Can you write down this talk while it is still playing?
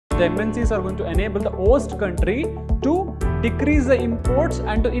the MNCs are going to enable the host country to decrease the imports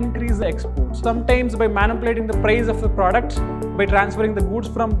and to increase the exports. Sometimes by manipulating the price of the product, by transferring the goods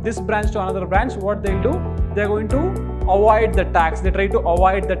from this branch to another branch, what they'll do, they're going to avoid the tax. They try to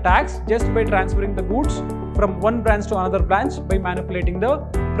avoid the tax just by transferring the goods from one branch to another branch by manipulating the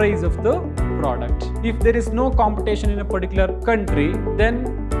price of the product. If there is no competition in a particular country,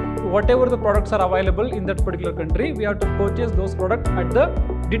 then whatever the products are available in that particular country, we have to purchase those products at the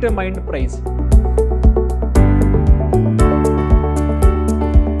determined price.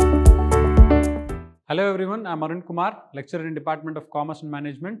 Hello everyone, I am Arun Kumar, lecturer in Department of Commerce and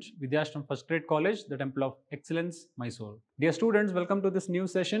Management, Vidhyaashram First Grade College, the Temple of Excellence, MYSURU. Dear students, welcome to this new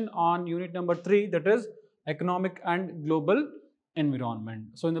session on unit number 3, that is Economic and Global Environment.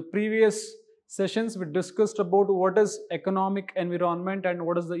 So in the previous sessions, we discussed about what is economic environment and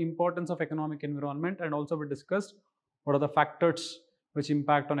what is the importance of economic environment, and also we discussed what are the factors which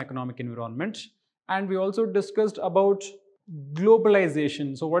impact on economic environment. And we also discussed about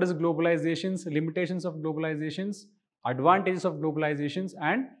globalization. So what is globalizations, limitations of globalizations, advantages of globalizations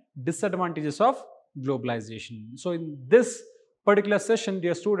and disadvantages of globalization. So in this particular session,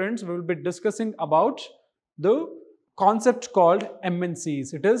 dear students, we will be discussing about the concept called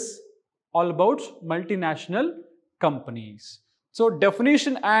MNCs. It is all about multinational companies. So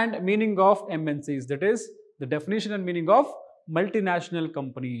definition and meaning of MNCs, that is the definition and meaning of multinational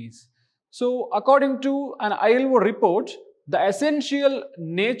companies. So according to an ILO report, the essential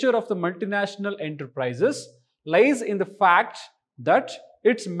nature of the multinational enterprises lies in the fact that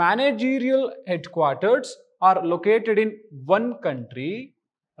its managerial headquarters are located in one country,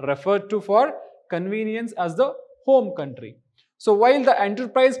 referred to for convenience as the home country. So while the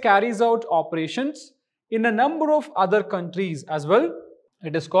enterprise carries out operations in a number of other countries as well,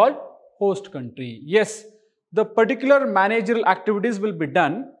 it is called host country. Yes, the particular managerial activities will be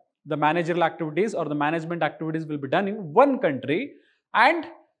done, the managerial activities or the management activities will be done in one country, and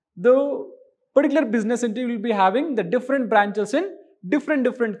the particular business entity will be having the different branches in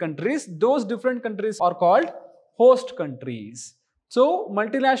different countries. Those different countries are called host countries. So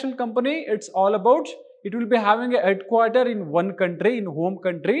multinational company, it's all about, it will be having a headquarter in one country, in home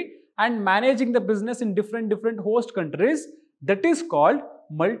country, and managing the business in different host countries. That is called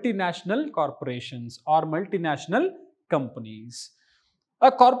multinational corporations or multinational companies.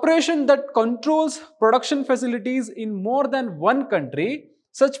 A corporation that controls production facilities in more than one country,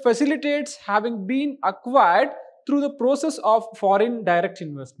 such facilities having been acquired through the process of foreign direct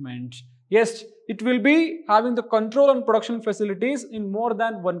investment. Yes, it will be having the control on production facilities in more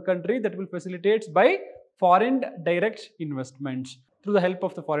than one country that will facilitate by foreign direct investment. Through the help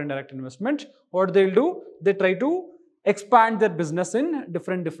of the foreign direct investment, what they'll do, they try to expand their business in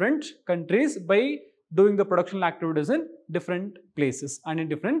different countries by doing the production activities in different places and in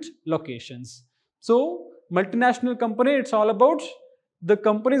different locations. So multinational company, it's all about the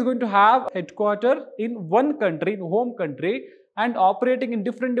company is going to have headquarter in one country, in home country, and operating in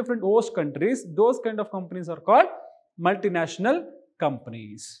different host countries. Those kind of companies are called multinational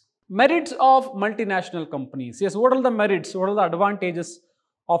companies. Merits of multinational companies. Yes, what are the merits? What are the advantages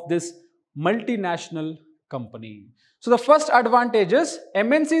of this multinational company? So the first advantage is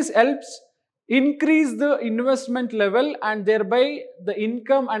MNCs helps increase the investment level and thereby the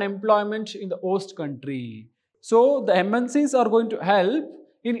income and employment in the host country. So the MNCs are going to help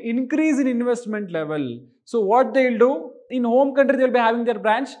in increase in investment level. So what they'll do, in home country they'll be having their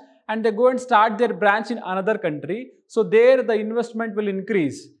branch and they go and start their branch in another country. So there the investment will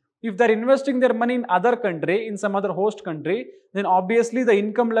increase. If they're investing their money in other country, in some other host country, then obviously the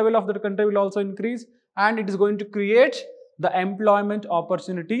income level of that country will also increase and it is going to create the employment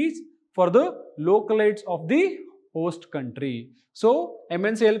opportunities for the localites of the host country. So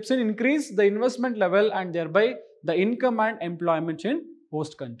MNC helps in increase the investment level and thereby the income and employment in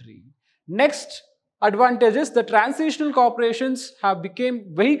host country. Next advantage is the transitional corporations have become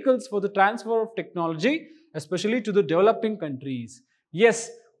vehicles for the transfer of technology, especially to the developing countries. Yes,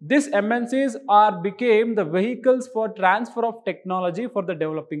 these MNCs became the vehicles for transfer of technology for the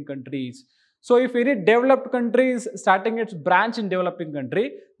developing countries. So if any developed country is starting its branch in developing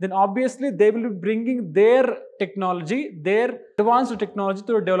country, then obviously they will be bringing their technology, their advanced technology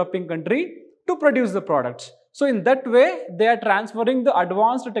to a developing country to produce the products. So in that way, they are transferring the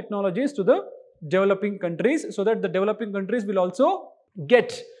advanced technologies to the developing countries so that the developing countries will also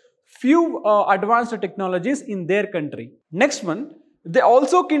get few advanced technologies in their country. Next one, they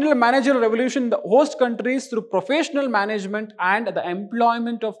also kindle a managerial revolution in the host countries through professional management and the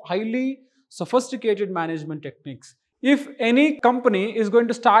employment of highly sophisticated management techniques. If any company is going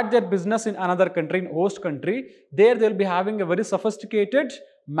to start their business in another country, in host country, there they'll be having a very sophisticated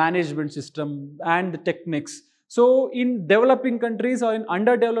management system and the techniques. So in developing countries or in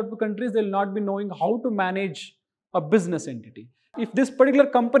underdeveloped countries, they will not be knowing how to manage a business entity. If this particular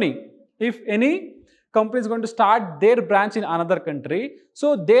company, if any company is going to start their branch in another country,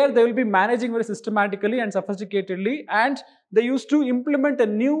 so there they will be managing very systematically and sophisticatedly, and they used to implement a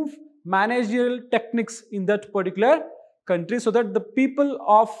new managerial techniques in that particular country, so that the people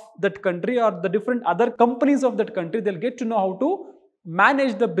of that country or the different other companies of that country, they'll get to know how to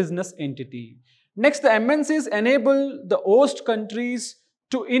manage the business entity. Next, the MNCs enable the host countries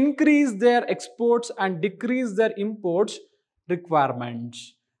to increase their exports and decrease their imports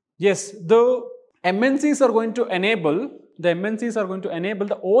requirements. Yes, the MNCs are going to enable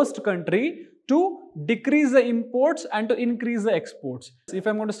the host country to decrease the imports and to increase the exports. If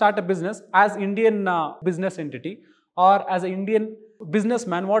I'm going to start a business as Indian business entity or as an Indian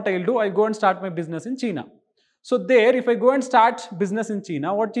businessman, what I'll do, I'll go and start my business in China. So there, if I go and start business in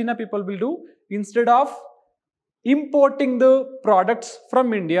China, what China people will do, instead of importing the products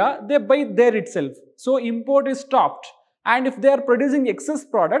from India, they buy there itself. So import is stopped. And if they are producing excess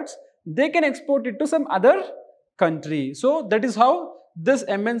products, they can export it to some other country. So that is how this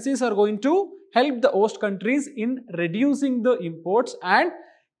MNCs are going to help the host countries in reducing the imports and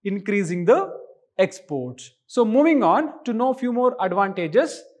increasing the exports. So moving on to know few more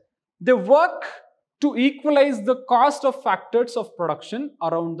advantages. They work to equalize the cost of factors of production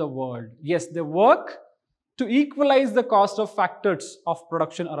around the world. Yes, they work to equalize the cost of factors of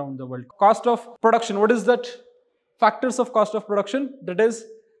production around the world. Cost of production, what is that? Factors of cost of production, that is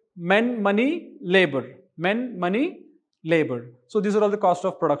men, money, labor. Men, money, labor. So these are all the cost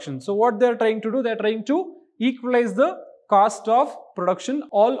of production. So what they are trying to do, they are trying to equalize the cost of production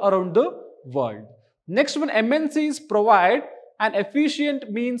all around the world. Next one, MNCs provide an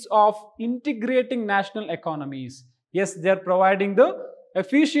efficient means of integrating national economies. Yes, they are providing the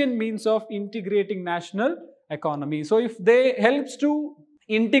efficient means of integrating national economy. So if they helps to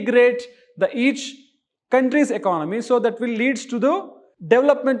integrate the each country's economy, so that will leads to the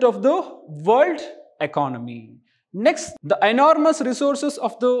development of the world economy. Next, the enormous resources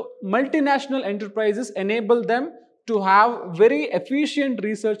of the multinational enterprises enable them to have very efficient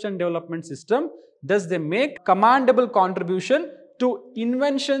research and development system. Thus, they make commendable contribution to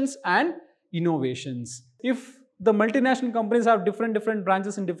inventions and innovations. If the multinational companies have different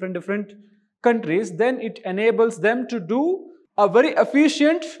branches in different countries, then it enables them to do a very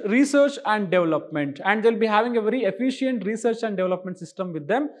efficient research and development, and they'll be having a very efficient research and development system with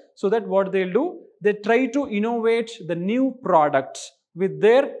them, so that what they'll do, they try to innovate the new products with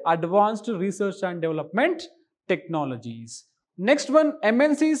their advanced research and development technologies. Next one,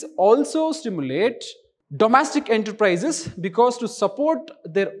 MNCs also stimulate domestic enterprises, because to support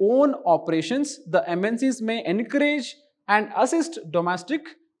their own operations, the MNCs may encourage and assist domestic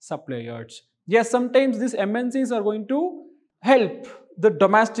suppliers. Yes, sometimes these MNCs are going to help the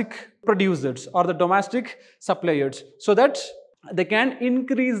domestic producers or the domestic suppliers, so that they can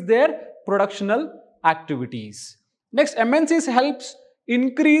increase their productional activities. Next, MNCs helps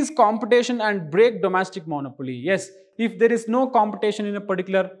increase competition and break domestic monopoly. Yes, if there is no competition in a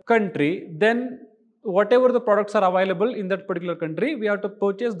particular country, then whatever the products are available in that particular country, we have to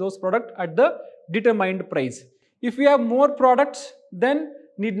purchase those products at the determined price. If we have more products, then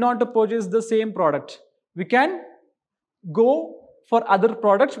need not to purchase the same product. We can go for other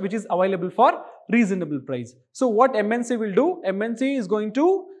products which is available for reasonable price. So what MNC will do? MNC is going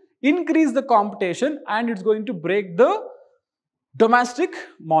to increase the competition and it's going to break the domestic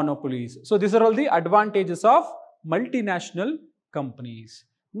monopolies. So these are all the advantages of multinational companies.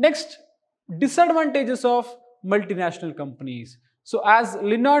 Next, disadvantages of multinational companies. So as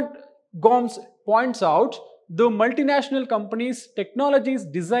Leonard Gomes points out, the multinational companies' technology is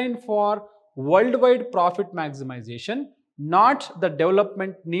designed for worldwide profit maximization, not the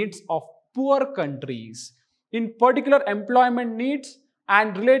development needs of poor countries. In particular, employment needs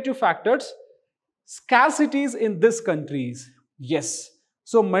and relative factors, scarcities in these countries. Yes.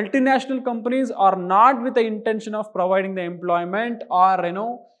 So multinational companies are not with the intention of providing the employment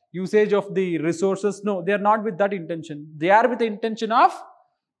or usage of the resources. No, they are not with that intention. They are with the intention of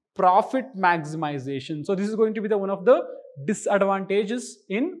profit maximization. So this is going to be one of the disadvantages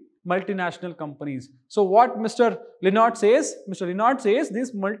in multinational companies. So what Mr. Leonard says? Mr. Leonard says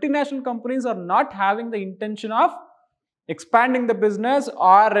these multinational companies are not having the intention of expanding the business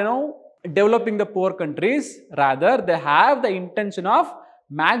or developing the poor countries. Rather, they have the intention of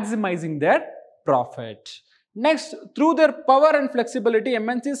maximizing their profit. Next, through their power and flexibility,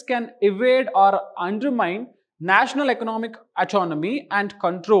 MNCs can evade or undermine national economic autonomy and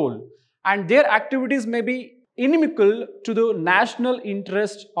control, and their activities may be inimical to the national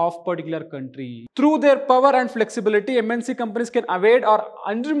interest of particular country. Through their power and flexibility, MNC companies can evade or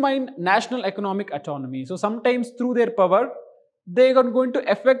undermine national economic autonomy. So sometimes through their power, they are going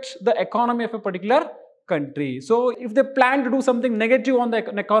to affect the economy of a particular country. So if they plan to do something negative on the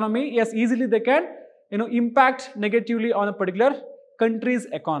economy, yes, easily they can impact negatively on a particular country's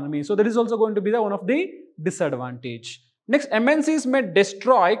economy. So that is also going to be one of the disadvantage. Next, MNCs may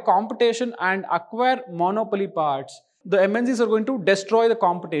destroy competition and acquire monopoly parts. The MNCs are going to destroy the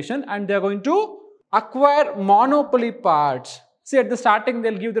competition and they are going to acquire monopoly parts. See, at the starting,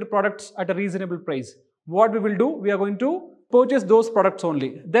 they'll give their products at a reasonable price. What we will do? We are going to purchase those products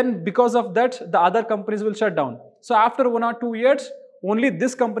only. Then because of that, the other companies will shut down. So after 1 or 2 years, only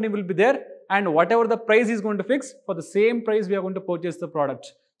this company will be there, and whatever the price is going to fix, for the same price we are going to purchase the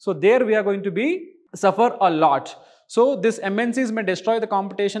product. So there we are going to be suffer a lot. So this MNCs may destroy the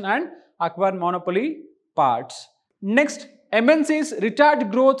competition and acquire monopoly parts. Next, MNCs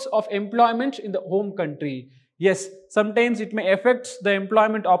retard growth of employment in the home country. Yes, sometimes it may affect the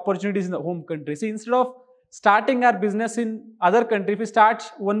employment opportunities in the home country. See, instead of starting our business in other country, if we start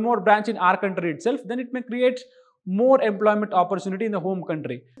one more branch in our country itself, then it may create more employment opportunity in the home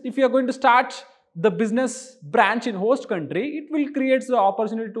country. If you are going to start the business branch in host country, it will create the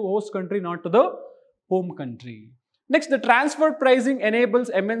opportunity to host country, not to the home country. Next, the transfer pricing enables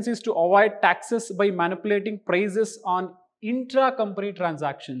MNCs to avoid taxes by manipulating prices on intra-company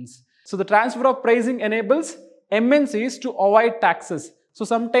transactions. So the transfer of pricing enables MNCs to avoid taxes. So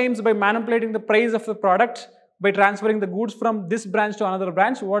sometimes by manipulating the price of the product, by transferring the goods from this branch to another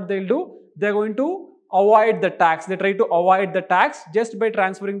branch, what they'll do? They're going to avoid the tax. They try to avoid the tax just by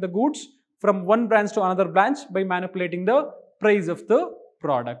transferring the goods from one branch to another branch by manipulating the price of the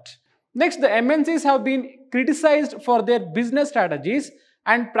product. Next, the MNCs have been criticized for their business strategies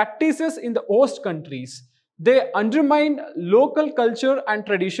and practices in the host countries. They undermine local culture and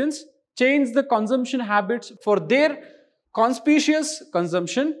traditions, change the consumption habits for their conspicuous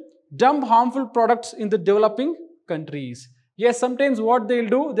consumption, dump harmful products in the developing countries. Yes, sometimes what they'll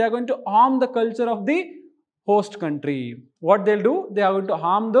do, they are going to harm the culture of the host country. What they'll do, they are going to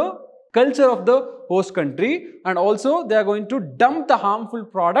harm the culture of the host country, and also they are going to dump the harmful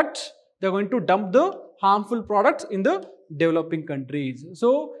products. They are going to dump the harmful products in the developing countries.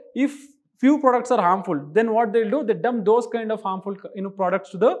 So if few products are harmful, then what they'll do, they dump those kind of harmful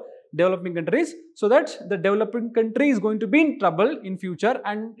products to the developing countries, so that the developing country is going to be in trouble in future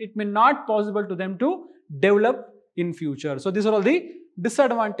and it may not possible to them to develop in future. So these are all the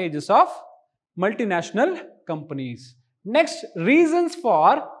disadvantages of multinational companies. Next, reasons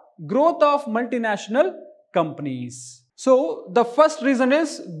for growth of multinational companies. So the first reason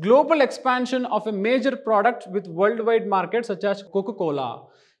is global expansion of a major product with worldwide markets such as Coca-Cola.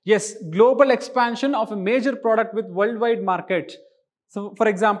 Yes, global expansion of a major product with worldwide market. So for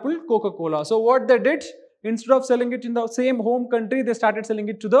example, Coca-Cola. So what they did, instead of selling it in the same home country, they started selling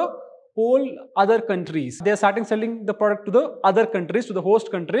it to the whole other countries. They are starting selling the product to the other countries, to the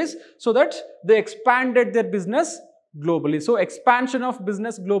host countries, so that they expanded their business globally. So expansion of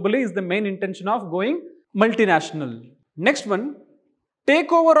business globally is the main intention of going multinational. Next one,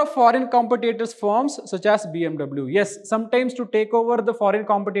 takeover of foreign competitors firms such as BMW. Yes, sometimes to take over the foreign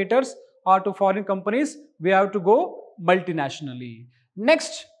competitors or to foreign companies, we have to go multinationally.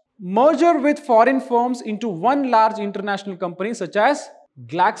 Next, merger with foreign firms into one large international company such as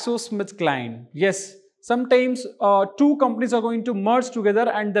GlaxoSmithKline. Yes, sometimes two companies are going to merge together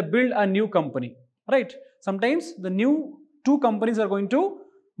and they build a new company, right? Sometimes the two companies are going to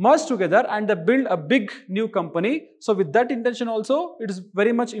merge together and they build a big new company. So with that intention also, it is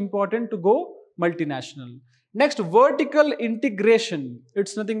very much important to go multinational. Next, vertical integration.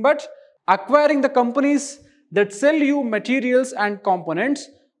 It's nothing but acquiring the companies that sell you materials and components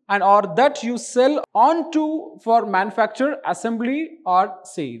and or that you sell onto for manufacture, assembly or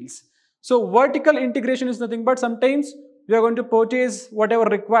sales. So vertical integration is nothing but sometimes we are going to purchase whatever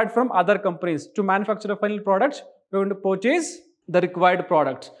required from other companies to manufacture a final product. We are going to purchase the required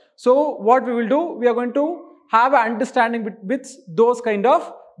products. So what we will do, we are going to have an understanding with those kind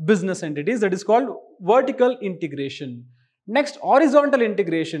of business entities, that is called vertical integration. Next, horizontal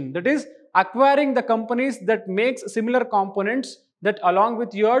integration, that is acquiring the companies that makes similar components that along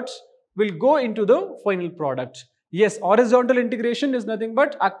with yours will go into the final product. Yes, horizontal integration is nothing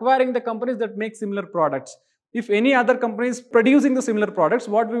but acquiring the companies that make similar products. If any other company is producing the similar products,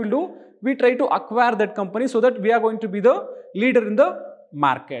 what we will do, we try to acquire that company so that we are going to be the leader in the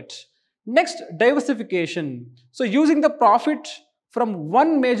market. Next, diversification. So using the profit from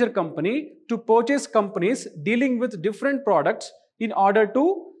one major company to purchase companies dealing with different products in order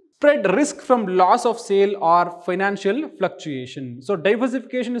to spread risk from loss of sale or financial fluctuation. So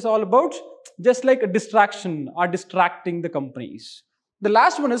diversification is all about just like a distraction or distracting the companies. The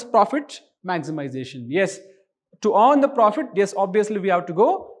last one is profit maximization. Yes, to earn the profit, yes, obviously we have to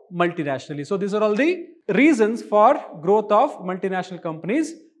go multinationally. So these are all the reasons for growth of multinational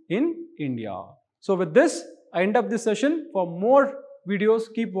companies in India. So with this, I end up this session. For more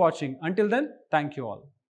videos, keep watching. Until then, thank you all.